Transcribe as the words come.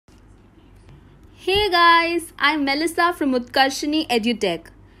Hey guys, I'm Melissa from Utkarshini EduTech,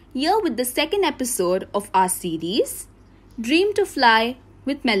 here with the second episode of our series, Dream to Fly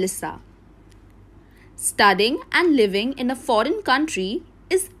with Melissa. Studying and living in a foreign country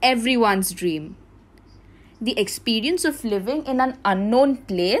is everyone's dream. The experience of living in an unknown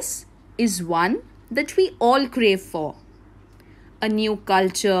place is one that we all crave for. A new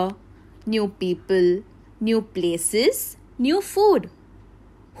culture, new people, new places, new food.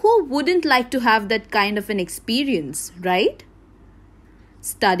 Who wouldn't like to have that kind of an experience, right?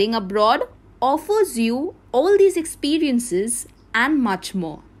 Studying abroad offers you all these experiences and much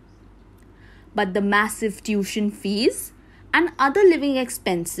more. But the massive tuition fees and other living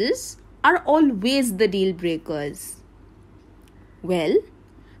expenses are always the deal breakers. Well,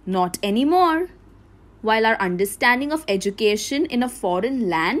 not anymore. While our understanding of education in a foreign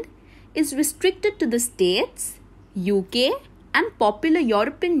land is restricted to the States, UK, and popular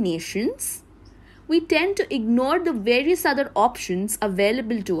European nations, we tend to ignore the various other options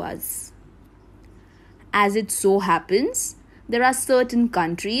available to us. As it so happens, there are certain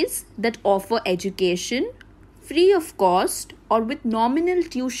countries that offer education free of cost or with nominal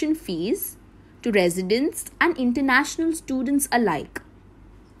tuition fees to residents and international students alike.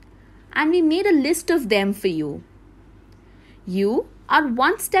 And we made a list of them for you. You are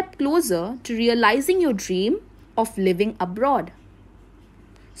one step closer to realizing your dream of living abroad.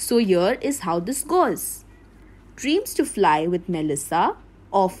 So here is how this goes. Dreams to Fly with Melissa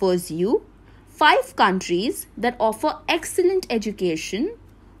offers you 5 countries that offer excellent education,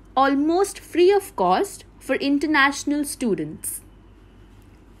 almost free of cost for international students.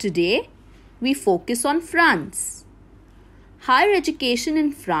 Today, we focus on France. Higher education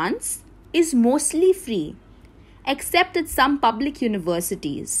in France is mostly free, except at some public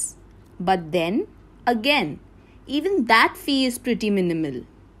universities. But then, again, even that fee is pretty minimal.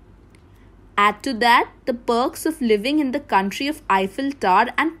 Add to that the perks of living in the country of Eiffel Tower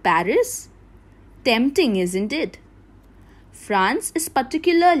and Paris. Tempting, isn't it? France is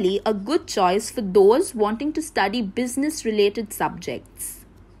particularly a good choice for those wanting to study business-related subjects.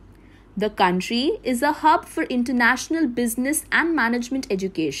 The country is a hub for international business and management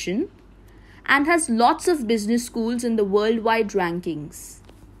education and has lots of business schools in the worldwide rankings.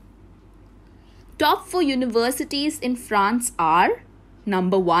 Top 4 universities in France are: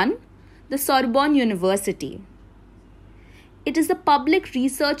 number 1, the Sorbonne University. It is a public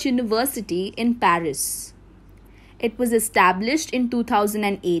research university in Paris. It was established in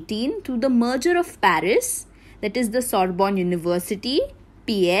 2018 through the merger of Paris, that is the Sorbonne University,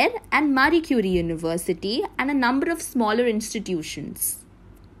 Pierre and Marie Curie University, and a number of smaller institutions.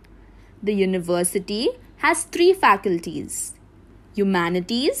 The university has 3 faculties: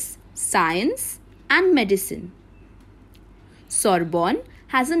 humanities, science, and medicine. Sorbonne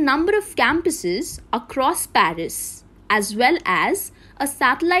has a number of campuses across Paris, as well as a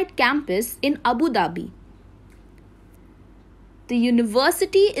satellite campus in Abu Dhabi. The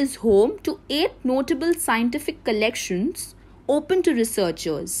university is home to 8 notable scientific collections open to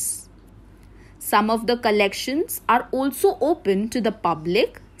researchers. Some of the collections are also open to the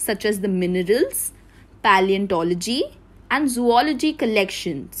public, such as the minerals, paleontology, and zoology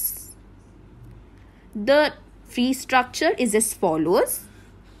collections. The fee structure is as follows.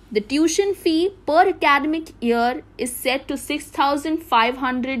 The tuition fee per academic year is set to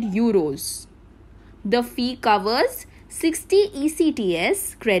 6,500 euros. The fee covers 60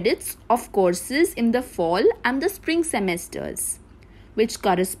 ECTS credits of courses in the fall and the spring semesters, which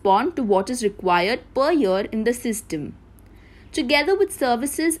correspond to what is required per year in the system, together with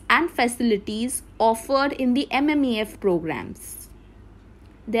services and facilities offered in the MMEF programs.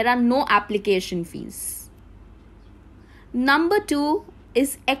 There are no application fees. Number 2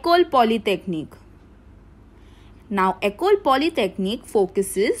 is École Polytechnique. Now, École Polytechnique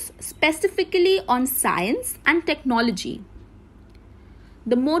focuses specifically on science and technology.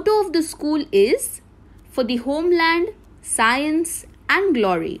 The motto of the school is "For the homeland, science and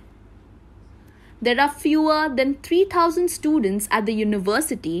glory." There are fewer than 3,000 students at the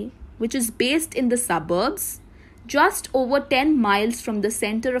university, which is based in the suburbs, just over 10 miles from the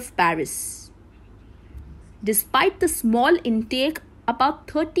center of Paris. Despite the small intake, about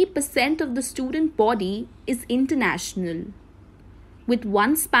 30% of the student body is international, with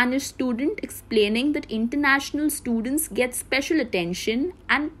one Spanish student explaining that international students get special attention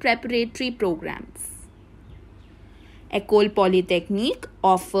and preparatory programs. École Polytechnique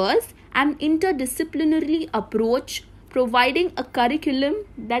offers an interdisciplinary approach, providing a curriculum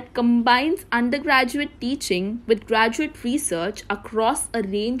that combines undergraduate teaching with graduate research across a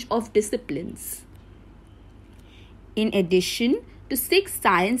range of disciplines. In addition to 6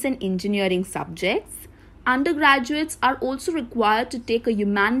 science and engineering subjects. Undergraduates are also required to take a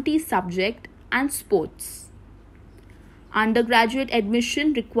humanities subject and sports. Undergraduate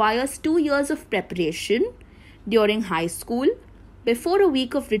admission requires 2 years of preparation during high school, before a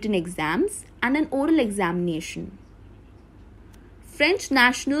week of written exams and an oral examination. French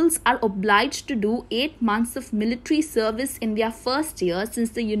nationals are obliged to do 8 months of military service in their first year,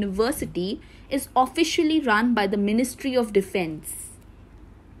 since the university is officially run by the Ministry of Defense.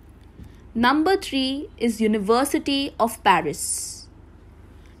 Number 3 is University of Paris.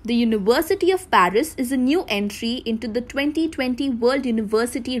 The University of Paris is a new entry into the 2020 World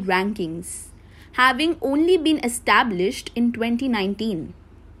University Rankings, having only been established in 2019.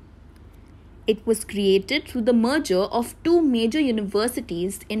 It was created through the merger of 2 major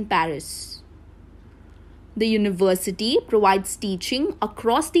universities in Paris. The university provides teaching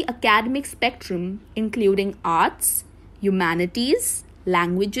across the academic spectrum, including arts, humanities,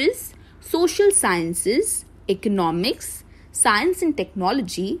 languages, social sciences, economics, science and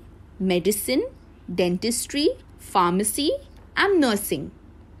technology, medicine, dentistry, pharmacy, and nursing.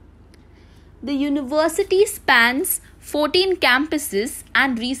 The university spans 14 campuses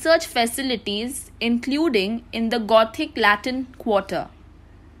and research facilities, including in the Gothic Latin Quarter.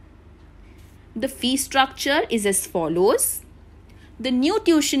 The fee structure is as follows. The new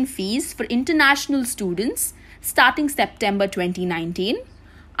tuition fees for international students starting September 2019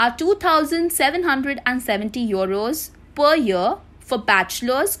 are €2,770 per year for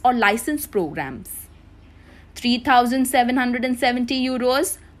bachelor's or license programs,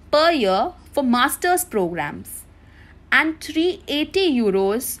 €3,770 per year for master's programs, and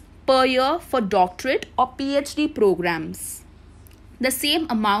 €380 per year for doctorate or PhD programs, the same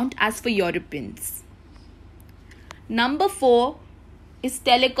amount as for Europeans. Number 4 is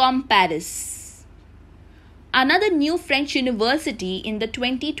Telecom Paris. Another new French university in the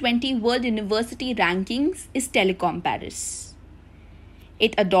 2020 World University Rankings is Telecom Paris.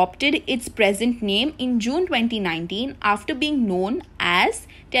 It adopted its present name in June 2019 after being known as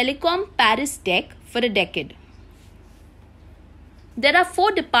Telecom Paris Tech for a decade. There are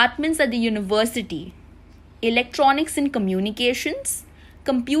 4 departments at the university: Electronics and Communications,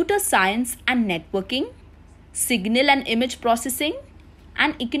 Computer Science and Networking, Signal and Image Processing,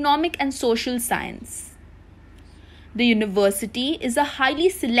 and Economic and Social Science. The university is a highly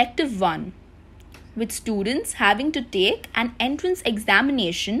selective one, with students having to take an entrance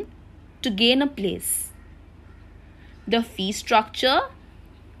examination to gain a place. The fee structure,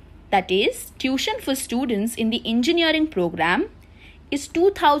 that is, tuition for students in the engineering program, is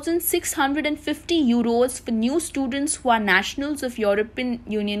 €2,650 for new students who are nationals of European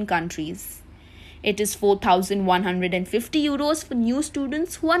Union countries. It is €4,150 for new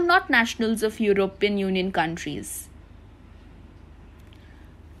students who are not nationals of European Union countries.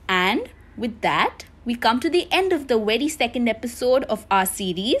 And with that, we come to the end of the very second episode of our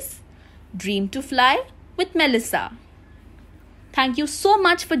series, Dream to Fly with Melissa. Thank you so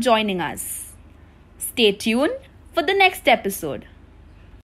much for joining us. Stay tuned for the next episode.